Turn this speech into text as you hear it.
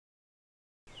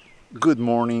Good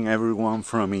morning everyone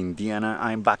from Indiana.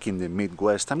 I'm back in the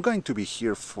Midwest. I'm going to be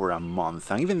here for a month,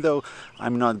 and even though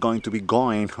I'm not going to be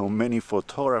going on many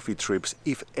photography trips,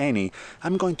 if any,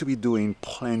 I'm going to be doing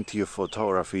plenty of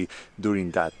photography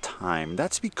during that time.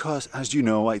 That's because, as you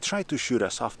know, I try to shoot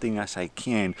as often as I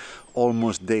can,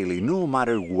 almost daily, no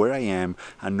matter where I am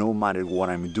and no matter what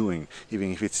I'm doing,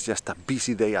 even if it's just a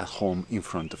busy day at home in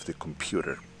front of the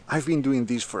computer. I've been doing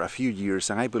this for a few years,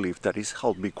 and I believe that it's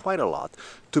helped me quite a lot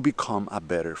to become a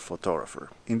better photographer.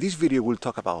 In this video we'll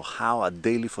talk about how a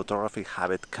daily photography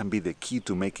habit can be the key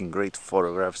to making great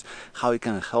photographs, how it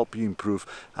can help you improve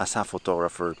as a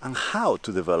photographer, and how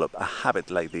to develop a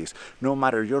habit like this no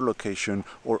matter your location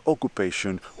or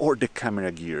occupation or the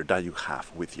camera gear that you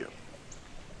have with you.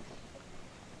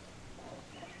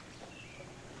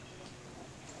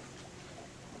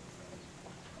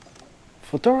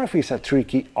 Photography is a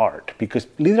tricky art because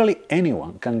literally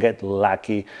anyone can get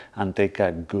lucky and take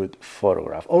a good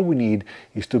photograph. All we need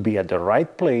is to be at the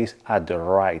right place at the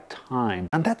right time.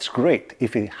 And that's great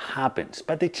if it happens,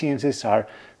 but the chances are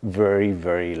very,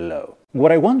 very low.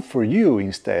 What I want for you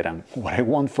instead, and what I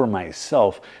want for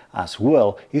myself as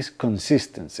well, is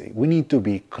consistency. We need to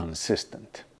be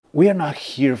consistent. We are not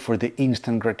here for the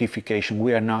instant gratification.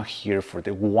 We are not here for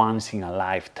the once in a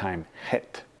lifetime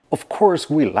hit. Of course,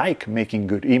 we like making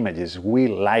good images, we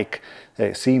like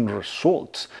seeing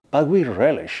results, but we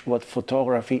relish what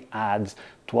photography adds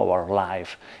to our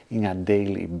life in a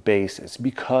daily basis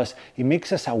because it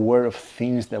makes us aware of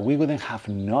things that we wouldn't have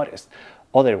noticed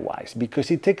otherwise,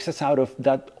 because it takes us out of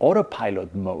that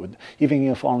autopilot mode, even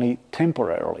if only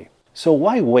temporarily. So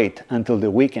why wait until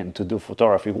the weekend to do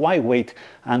photography? Why wait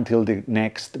until the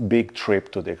next big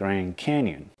trip to the Grand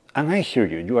Canyon? And I hear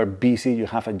you, you are busy, you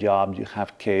have a job, you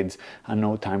have kids, and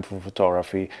no time for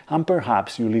photography, and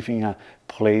perhaps you live in a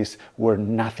place where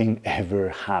nothing ever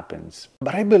happens.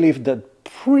 But I believe that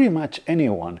pretty much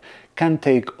anyone can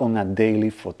take on a daily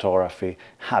photography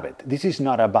habit. This is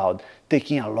not about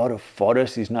taking a lot of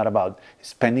photos, it's not about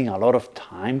spending a lot of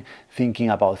time thinking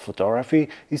about photography,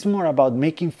 it's more about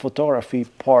making photography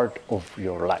part of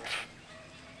your life.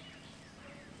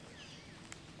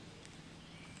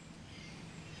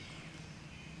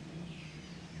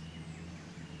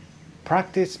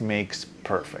 Practice makes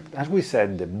perfect. As we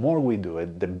said, the more we do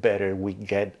it, the better we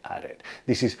get at it.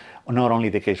 This is not only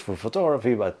the case for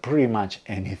photography, but pretty much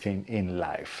anything in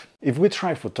life. If we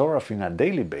try photography on a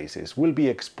daily basis, we'll be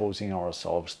exposing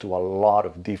ourselves to a lot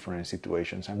of different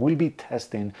situations, and we'll be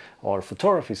testing our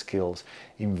photography skills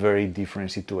in very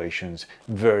different situations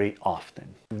very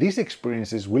often. These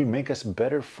experiences will make us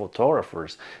better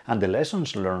photographers, and the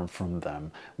lessons learned from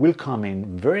them will come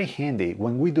in very handy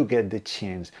when we do get the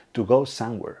chance to go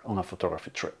somewhere on a photography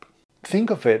trip. Think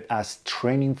of it as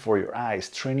training for your eyes,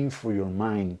 training for your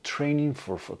mind, training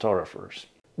for photographers.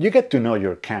 You get to know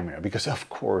your camera because, of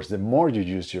course, the more you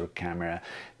use your camera,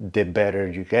 the better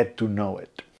you get to know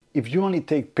it. If you only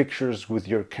take pictures with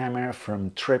your camera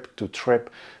from trip to trip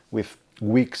with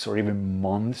weeks or even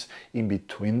months in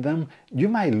between them, you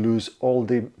might lose all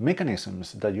the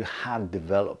mechanisms that you had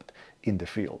developed in the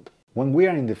field. When we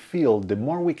are in the field, the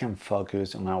more we can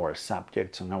focus on our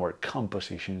subjects, on our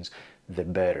compositions, the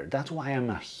better. That's why I'm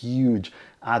a huge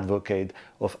advocate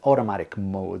of automatic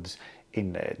modes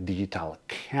in the digital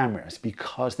cameras,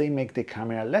 because they make the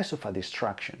camera less of a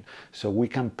distraction, so we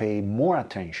can pay more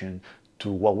attention to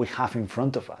what we have in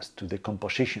front of us, to the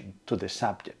composition, to the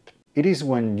subject. It is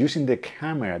when using the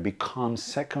camera becomes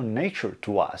second nature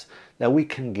to us that we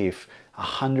can give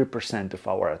 100% of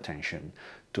our attention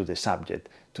to the subject,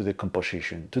 to the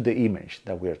composition, to the image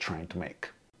that we are trying to make.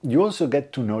 You also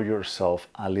get to know yourself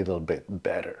a little bit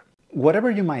better.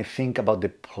 Whatever you might think about the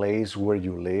place where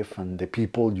you live and the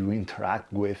people you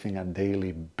interact with on a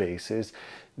daily basis,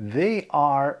 they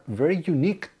are very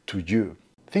unique to you.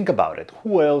 Think about it.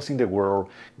 Who else in the world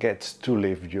gets to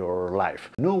live your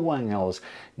life? No one else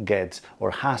gets or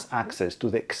has access to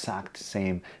the exact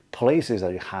same places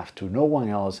that you have to. No one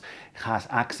else has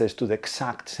access to the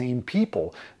exact same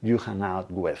people you hang out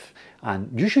with.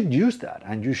 And you should use that,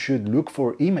 and you should look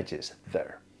for images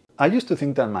there. I used to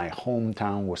think that my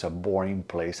hometown was a boring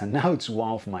place, and now it's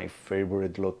one of my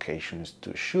favorite locations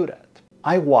to shoot at.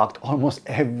 I walked almost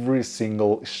every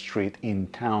single street in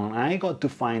town, and I got to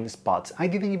find spots I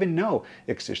didn't even know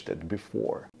existed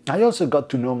before. I also got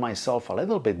to know myself a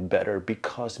little bit better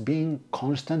because being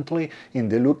constantly in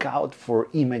the lookout for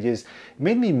images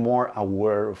made me more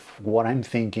aware of what I'm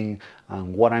thinking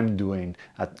and what I'm doing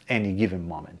at any given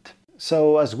moment.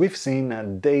 So as we've seen, a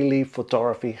daily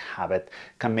photography habit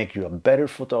can make you a better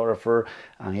photographer,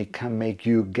 and it can make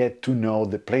you get to know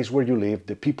the place where you live,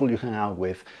 the people you hang out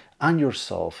with, and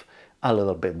yourself a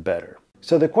little bit better.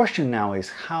 So the question now is,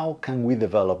 how can we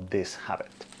develop this habit?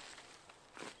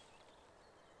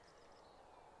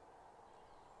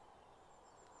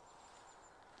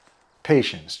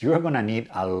 Patience. You're gonna need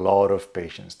a lot of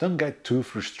patience. Don't get too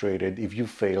frustrated if you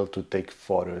fail to take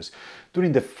photos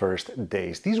during the first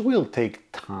days. This will take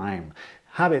time.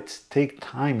 Habits take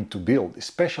time to build,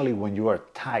 especially when you are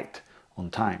tight on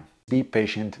time. Be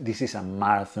patient. This is a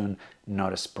marathon,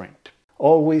 not a sprint.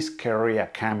 Always carry a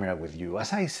camera with you.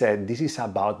 As I said, this is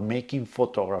about making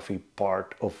photography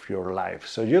part of your life.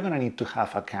 So you're gonna need to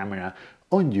have a camera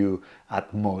on you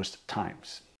at most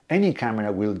times. Any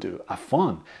camera will do. A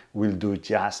phone will do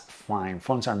just fine.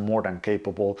 Phones are more than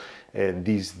capable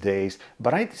these days,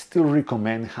 but I still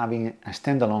recommend having a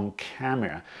standalone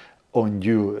camera on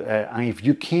you. And if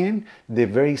you can, the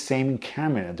very same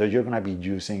camera that you're gonna be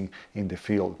using in the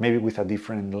field, maybe with a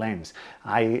different lens.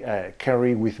 I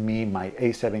carry with me my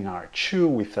A7Rii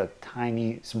with a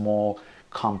tiny, small,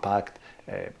 compact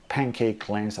pancake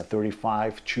lens, a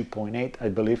 35 2.8, I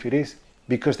believe it is,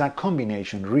 because that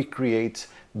combination recreates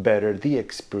better the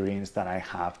experience that I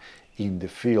have in the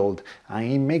field, and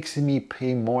it makes me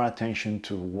pay more attention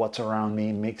to what's around me.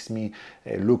 It makes me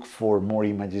look for more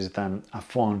images than a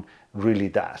phone really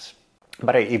does.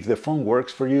 But if the phone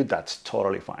works for you, that's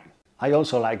totally fine. I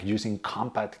also like using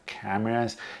compact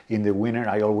cameras. In the winter,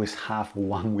 I always have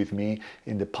one with me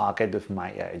in the pocket of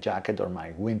my jacket or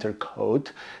my winter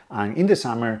coat. And in the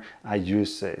summer, I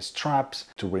use straps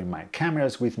to bring my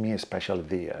cameras with me, especially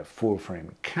the full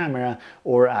frame camera,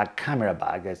 or a camera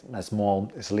bag, a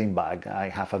small slim bag. I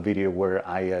have a video where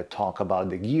I talk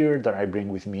about the gear that I bring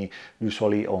with me,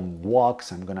 usually on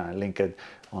walks. I'm gonna link it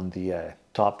on the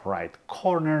top right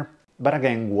corner. But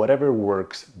again, whatever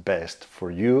works best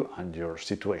for you and your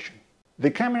situation.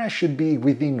 The camera should be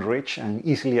within reach and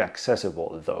easily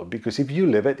accessible though, because if you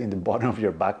leave it in the bottom of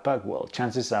your backpack, well,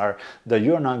 chances are that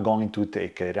you're not going to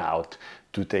take it out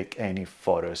to take any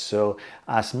photos. So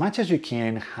as much as you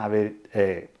can, have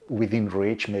it within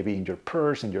reach, maybe in your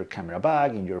purse, in your camera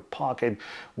bag, in your pocket,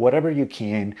 whatever you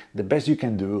can, the best you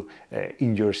can do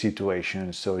in your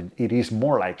situation, so it is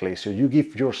more likely, so you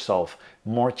give yourself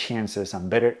more chances and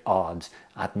better odds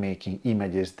at making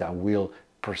images that will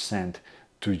present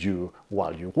to you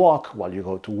while you walk, while you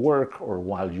go to work, or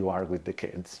while you are with the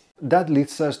kids. That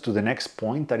leads us to the next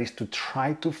point, that is to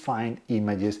try to find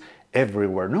images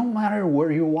everywhere, no matter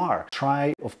where you are.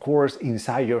 Try, of course,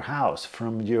 inside your house,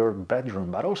 from your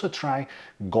bedroom, but also try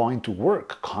going to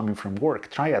work, coming from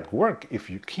work. Try at work if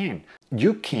you can.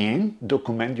 You can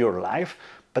document your life,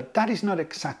 but that is not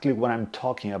exactly what I'm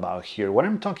talking about here. What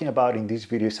I'm talking about in this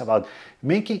video is about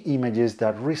making images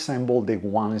that resemble the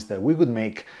ones that we would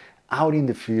make out in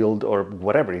the field or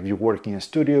whatever. If you work in a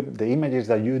studio, the images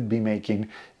that you'd be making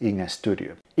in a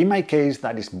studio. In my case,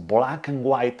 that is black and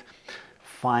white,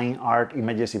 fine art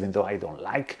images, even though I don't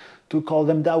like to call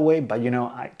them that way, but you know,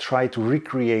 I try to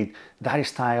recreate that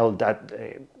style,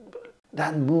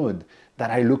 that mood that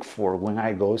I look for when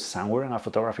I go somewhere on a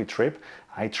photography trip.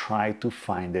 I try to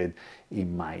find it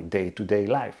in my day-to-day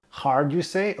life. Hard, you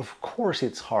say? Of course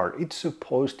it's hard. It's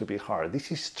supposed to be hard.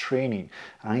 This is training,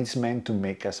 and it's meant to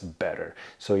make us better.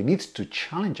 So it needs to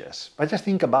challenge us. But just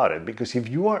think about it, because if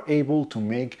you are able to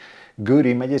make good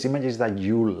images, images that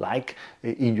you like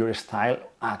in your style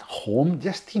at home,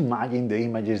 just imagine the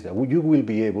images that you will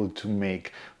be able to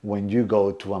make when you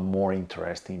go to a more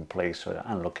interesting place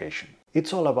and location.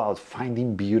 It's all about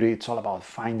finding beauty. It's all about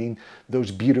finding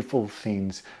those beautiful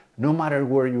things, no matter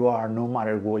where you are, no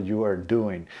matter what you are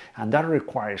doing. And that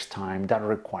requires time, that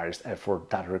requires effort,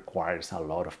 that requires a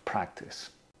lot of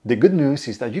practice. The good news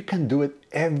is that you can do it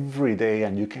every day,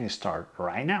 and you can start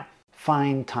right now.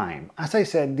 Find time. As I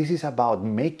said, this is about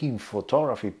making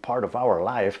photography part of our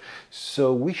life,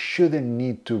 so we shouldn't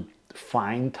need to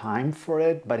find time for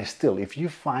it. But still, if you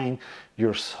find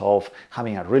yourself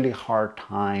having a really hard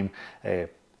time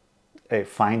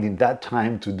finding that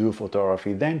time to do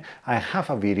photography, then I have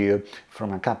a video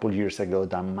from a couple years ago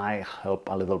that might help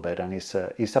a little bit, and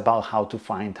it's about how to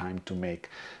find time to make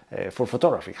for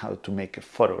photography, how to make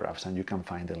photographs, and you can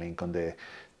find the link on the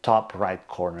top right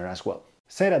corner as well.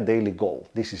 Set a daily goal.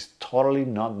 This is totally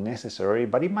not necessary,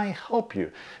 but it might help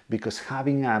you, because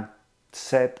having a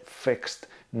set fixed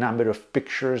number of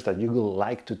pictures that you will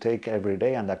like to take every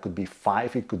day, and that could be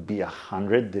 5, it could be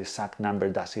 100, the exact number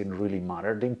doesn't really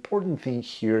matter. The important thing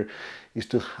here is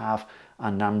to have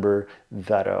a number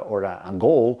that or a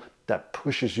goal that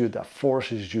pushes you, that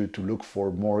forces you to look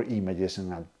for more images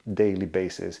on a daily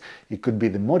basis. It could be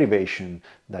the motivation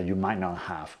that you might not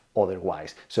have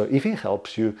otherwise. So if it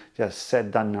helps you, just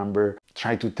set that number,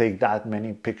 try to take that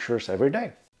many pictures every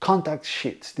day. Contact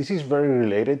sheets. This is very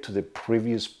related to the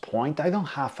previous point. I don't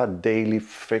have a daily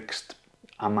fixed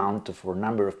amount of or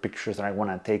number of pictures that I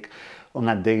want to take on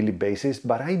a daily basis,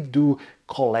 but I do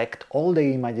collect all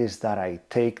the images that I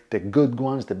take, the good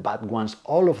ones, the bad ones,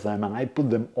 all of them, and I put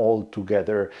them all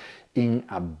together in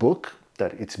a book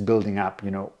that it's building up,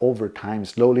 you know, over time,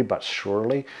 slowly but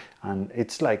surely. And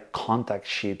it's like contact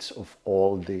sheets of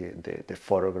all the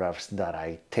photographs that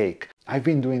I take. I've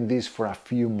been doing this for a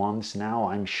few months now.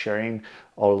 I'm sharing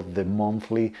all the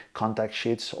monthly contact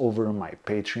sheets over on my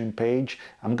Patreon page.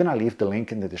 I'm gonna leave the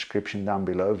link in the description down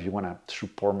below if you wanna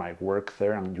support my work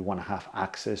there and you wanna have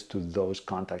access to those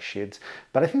contact sheets.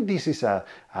 But I think this is a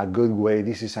good way,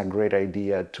 this is a great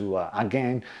idea to,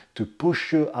 again, to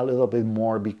push you a little bit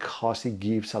more because it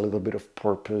gives a little bit of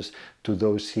purpose to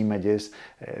those images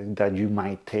that you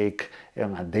might take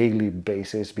on a daily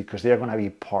basis because they're gonna be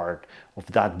part of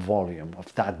that volume,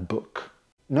 of that book.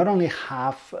 Not only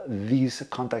have these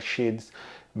contact sheets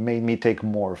made me take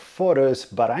more photos,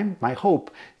 but my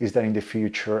hope is that in the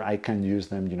future I can use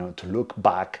them, you know, to look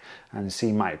back and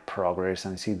see my progress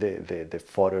and see the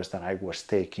photos that I was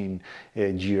taking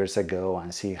years ago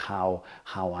and see how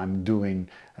I'm doing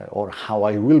or how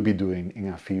I will be doing in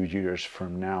a few years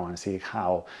from now and see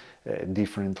how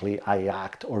differently I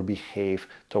act or behave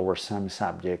towards some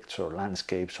subjects or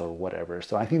landscapes or whatever.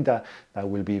 So I think that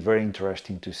will be very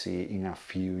interesting to see in a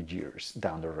few years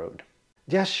down the road.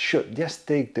 Just shoot, just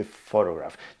take the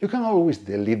photograph. You can always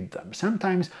delete them.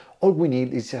 Sometimes all we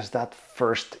need is just that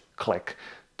first click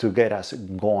to get us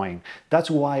going. That's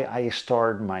why I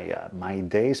start my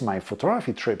days, my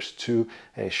photography trips to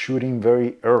shooting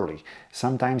very early,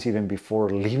 sometimes even before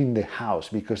leaving the house,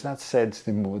 because that sets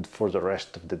the mood for the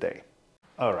rest of the day.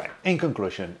 All right, in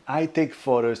conclusion, I take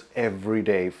photos every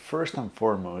day, first and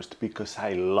foremost, because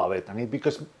I love it. I mean,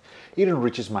 because it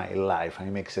enriches my life and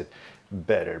it makes it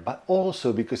better, but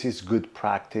also because it's good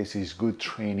practice, it's good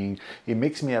training, it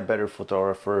makes me a better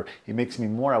photographer, it makes me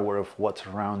more aware of what's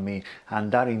around me, and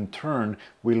that in turn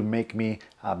will make me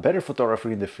a better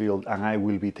photographer in the field, and I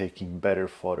will be taking better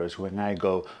photos when I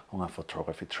go on a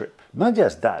photography trip. Not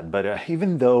just that, but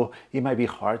even though it might be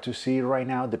hard to see right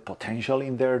now the potential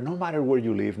in there, no matter where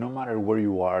you live, no matter where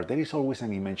you are, there is always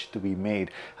an image to be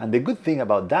made. And the good thing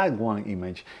about that one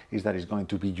image is that it's going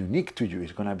to be unique to you,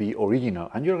 it's going to be original,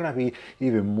 and you're going to be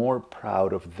even more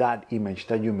proud of that image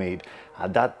that you made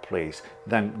at that place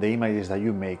than the images that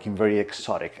you make in very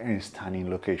exotic and stunning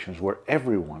locations where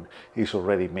everyone is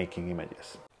already making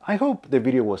images. I hope the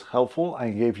video was helpful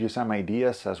and gave you some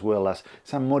ideas as well as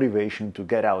some motivation to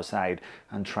get outside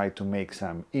and try to make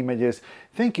some images.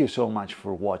 Thank you so much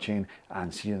for watching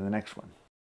and see you in the next one.